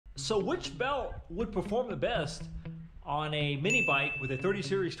So which belt would perform the best on a mini bike with a 30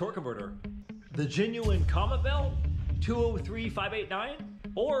 series torque converter? The genuine Comet belt, 203/589,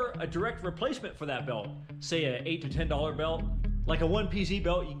 or a direct replacement for that belt, say a $8 to $10 belt, like a 1PZ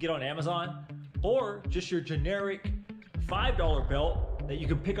belt you can get on Amazon, or just your generic $5 belt that you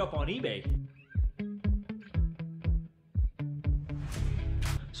can pick up on eBay.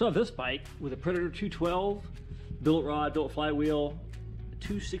 So I have this bike with a Predator 212, billet rod, billet flywheel,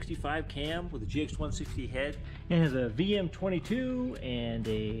 265 cam with a GX160 head, and it has a VM22 and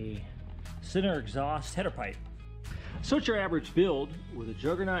a center exhaust header pipe. So it's your average build with a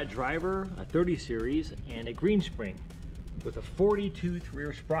Juggernaut driver, a 30 series, and a green spring with a 40-tooth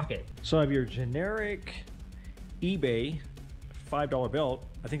rear sprocket. So I have your generic eBay $5 belt.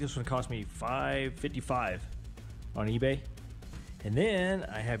 I think this one cost me $5.55 on eBay. And then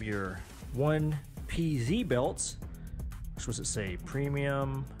I have your 1PZ belts. Which was it say?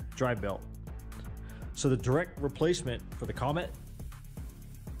 Premium drive belt. So the direct replacement for the Comet.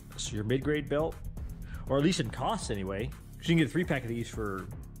 So your mid-grade belt, or at least in cost anyway, because you can get a 3-pack of these for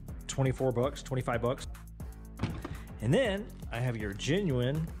 24 bucks, 25 bucks. And then I have your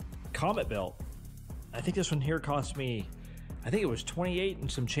genuine Comet belt. I think this one here cost me, I think it was 28 and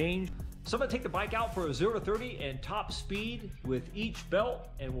some change. So I'm gonna take the bike out for a 0 to 30 and top speed with each belt,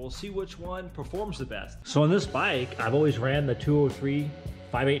 and we'll see which one performs the best. So on this bike, I've always ran the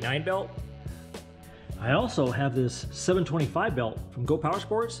 203/589 belt. I also have this 725 belt from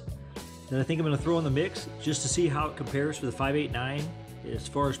GoPowerSports that I think I'm gonna throw in the mix just to see how it compares to the 589 as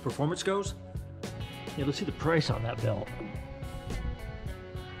far as performance goes. Yeah, let's see the price on that belt.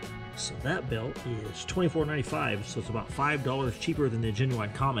 So that belt is $24.95, so it's about $5 cheaper than the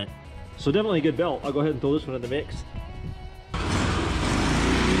genuine Comet. So definitely a good belt. I'll go ahead and throw this one in the mix.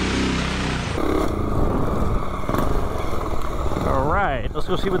 All right, let's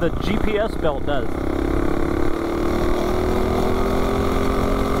go see what the GPS belt does.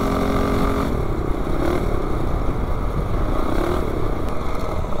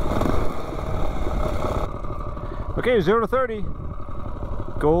 Okay, 0 to 30.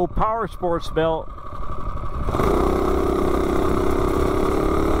 GoPowerSports belt.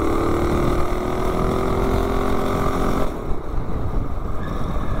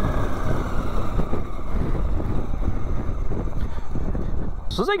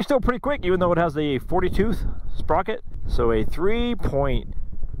 So this thing's still pretty quick, even though it has a 40-tooth sprocket. So a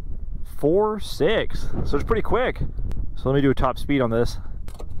 3.46. So it's pretty quick. So let me do a top speed on this.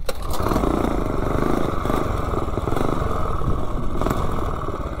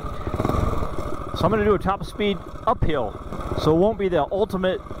 So I'm going to do a top speed uphill. So it won't be the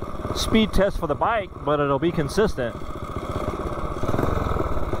ultimate speed test for the bike, but it'll be consistent.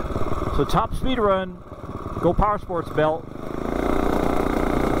 So top speed run, GoPowerSports belt.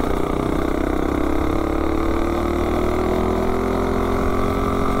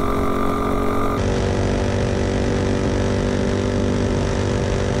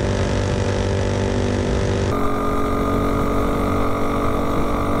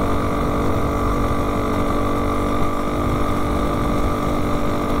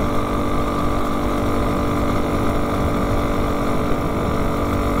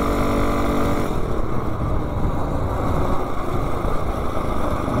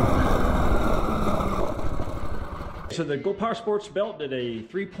 So the GoPowerSports belt did a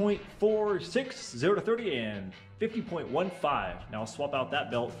 3.46, 0 to 30, and 50.15. Now I'll swap out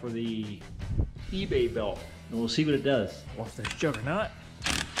that belt for the eBay belt, and we'll see what it does. Off this Juggernaut.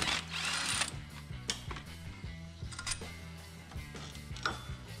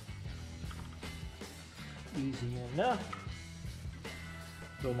 Easy enough.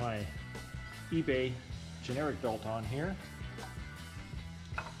 Throw my eBay generic belt on here.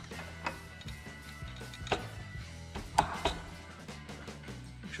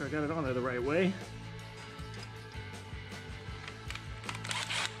 Make sure I got it on there the right way.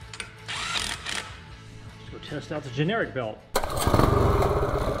 Let's go test out the generic belt.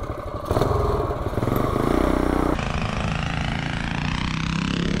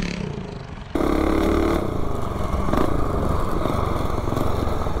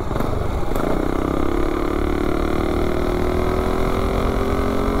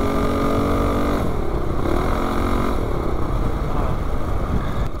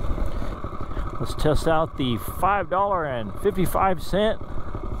 Let's test out the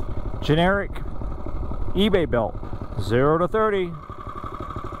 $5.55 generic eBay belt. 0 to 30,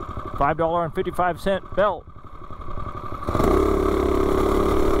 $5.55 belt.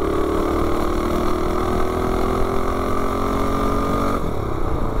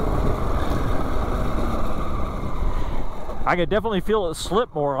 I could definitely feel it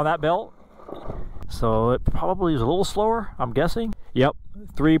slip more on that belt. So it probably is a little slower, I'm guessing. Yep,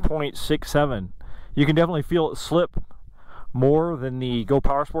 3.67. You can definitely feel it slip more than the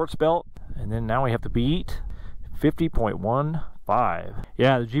GoPowerSports belt. And then now we have to beat 50.15.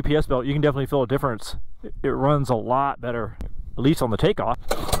 Yeah, the GPS belt, you can definitely feel a difference. It runs a lot better, at least on the takeoff.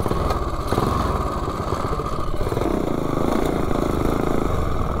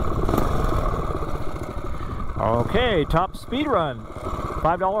 Okay, top speed run,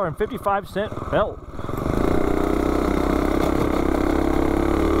 $5.55 belt.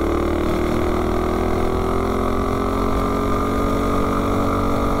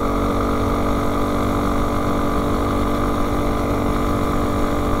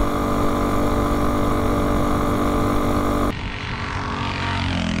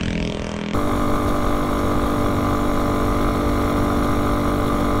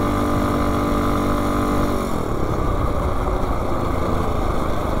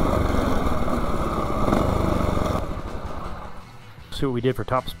 See what we did for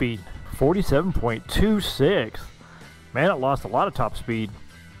top speed. 47.26. Man, it lost a lot of top speed.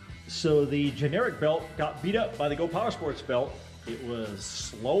 So the generic belt got beat up by the GoPowerSports belt. It was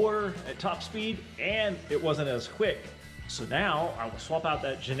slower at top speed and it wasn't as quick. So now I will swap out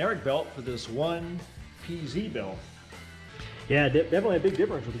that generic belt for this one PZ belt. Yeah, definitely a big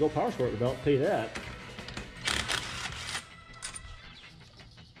difference with the GoPowerSports belt, I'll tell you that.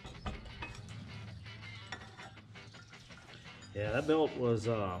 Yeah, that belt was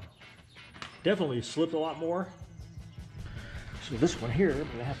definitely slipped a lot more. So this one here, I'm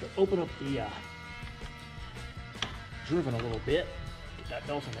gonna have to open up the driven a little bit, get that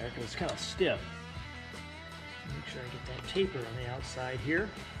belt in there because it's kind of stiff. Make sure I get that taper on the outside here.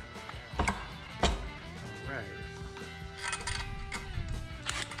 All right.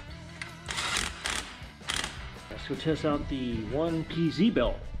 Let's go test out the 1PZ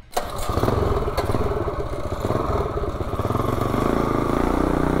belt.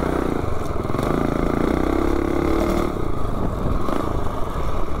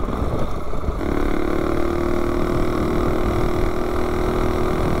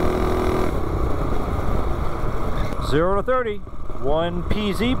 Zero to 30,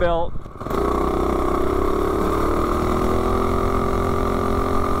 1PZ belt.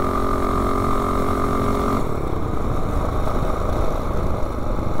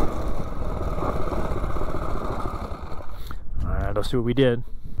 All right, let's see what we did.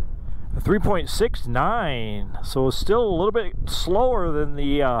 3.69, so it's still a little bit slower than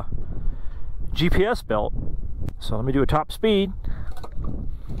the GPS belt. So let me do a top speed.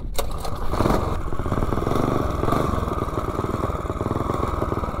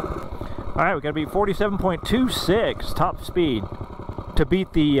 All right, we gotta beat 47.26 top speed to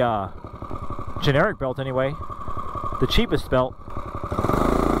beat the generic belt anyway, the cheapest belt.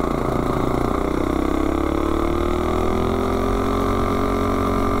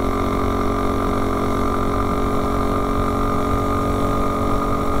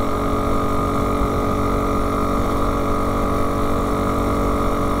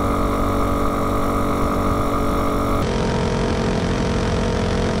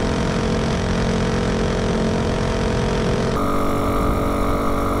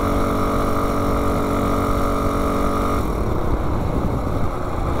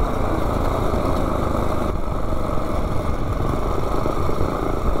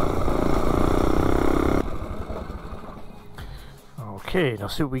 Okay,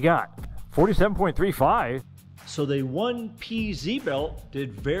 let's see what we got. 47.35. So the 1PZ belt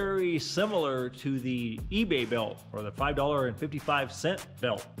did very similar to the eBay belt, or the $5.55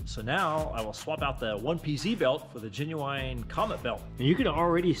 belt. So now I will swap out the 1PZ belt for the genuine Comet belt. And you can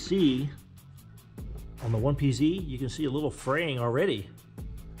already see on the 1PZ, you can see a little fraying already.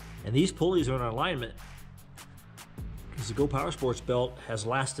 And these pulleys are in alignment because the GoPowerSports belt has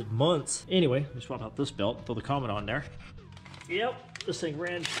lasted months. Anyway, let me swap out this belt, throw the Comet on there. Yep, this thing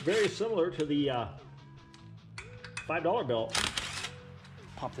ran very similar to the $5 belt.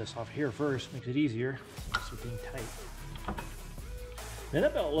 Pop this off here first, makes it easier. It's being tight. Man,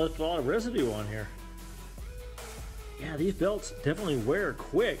 that belt left a lot of residue on here. Yeah, these belts definitely wear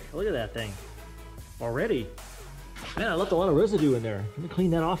quick. Look at that thing already. Man, I left a lot of residue in there. Let me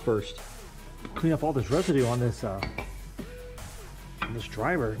clean that off first. Clean up all this residue on this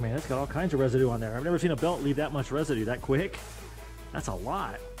driver. Man, it's got all kinds of residue on there. I've never seen a belt leave that much residue that quick. That's a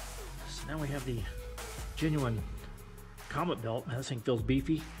lot. So now we have the genuine Comet belt. Man, this thing feels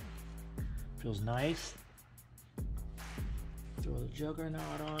beefy. Feels nice. Throw the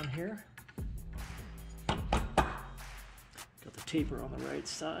juggernaut on here. Got the taper on the right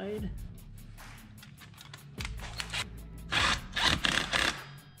side.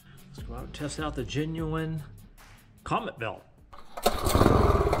 Test out the genuine Comet belt.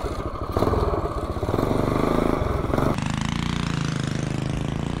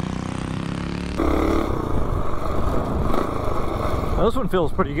 Well, this one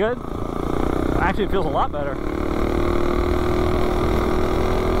feels pretty good. Actually, it feels a lot better.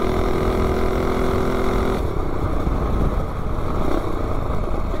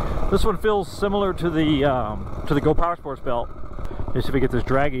 This one feels similar to the GoPowerSports belt. Let's see if we get this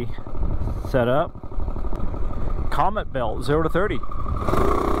draggy set up. Comet belt, 0 to 30.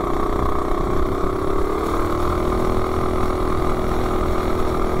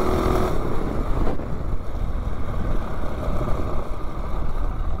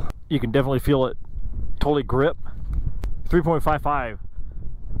 You can definitely feel it totally grip. 3.55.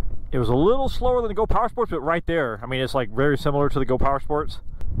 It was a little slower than the GoPowerSports, but right there. I mean, it's like very similar to the GoPowerSports.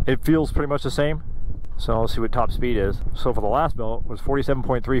 It feels pretty much the same. So let's see what top speed is. So for the last belt was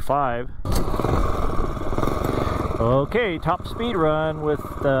 47.35. Okay, top speed run with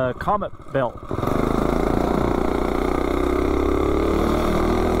the Comet belt.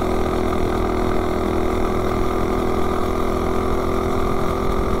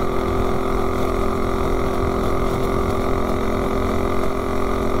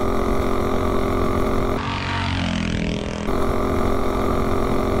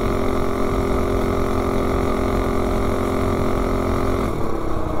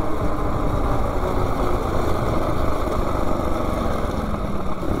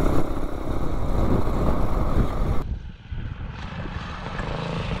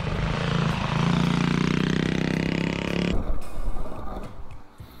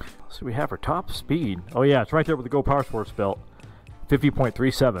 So we have our top speed. Oh yeah, it's right there with the GoPowerSports belt,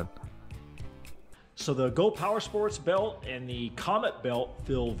 50.37. So the GoPowerSports belt and the Comet belt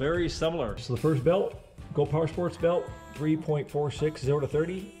feel very similar. So the first belt, GoPowerSports belt, 3.46, 0 to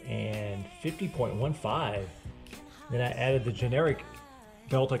 30, and 50.15. Then I added the generic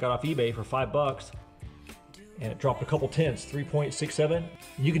belt I got off eBay for $5, and it dropped a couple tenths, 3.67.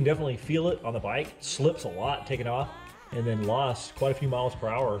 You can definitely feel it on the bike. It slips a lot taking off, and then lost quite a few miles per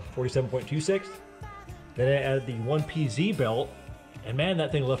hour, 47.26. Then I added the 1PZ belt, and man,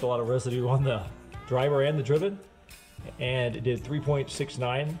 that thing left a lot of residue on the driver and the driven, and it did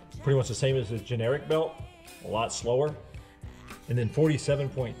 3.69, pretty much the same as the generic belt, a lot slower. And then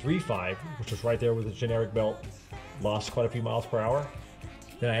 47.35, which was right there with the generic belt, lost quite a few miles per hour.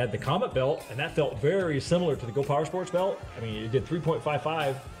 Then I had the Comet belt, and that felt very similar to the GoPowerSports belt. I mean, it did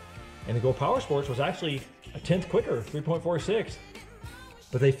 3.55, and the GoPowerSports was actually a tenth quicker, 3.46.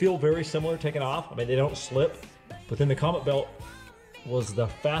 But they feel very similar taking off. I mean, they don't slip. But then the Comet belt was the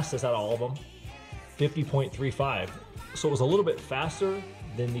fastest out of all of them, 50.35. So it was a little bit faster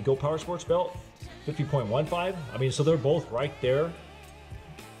than the GoPowerSports belt, 50.15. I mean, so they're both right there,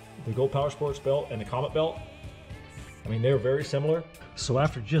 the GoPowerSports belt and the Comet belt. I mean, they're very similar. So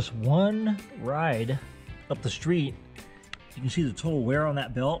after just one ride up the street, you can see the total wear on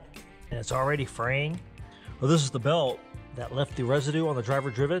that belt, and it's already fraying. Well, this is the belt that left the residue on the driver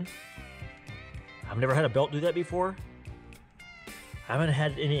driven. I've never had a belt do that before. I haven't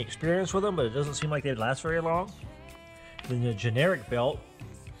had any experience with them, but it doesn't seem like they'd last very long. Then the generic belt,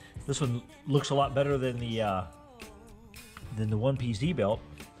 this one looks a lot better than the 1PZ belt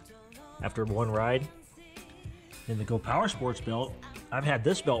after one ride. Then the GoPowerSports belt, I've had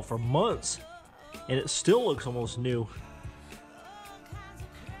this belt for months, and it still looks almost new.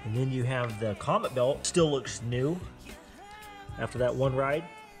 And then you have the Comet belt, still looks new after that one ride.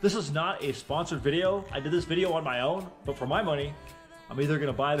 This is not a sponsored video. I did this video on my own, but for my money, I'm either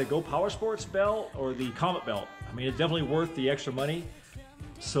gonna buy the GoPowerSports belt or the Comet belt. I mean, it's definitely worth the extra money.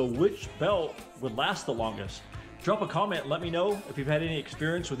 So which belt would last the longest? Drop a comment, let me know if you've had any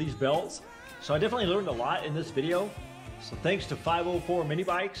experience with these belts. So I definitely learned a lot in this video. So thanks to 504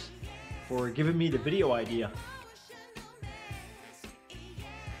 Minibikes for giving me the video idea.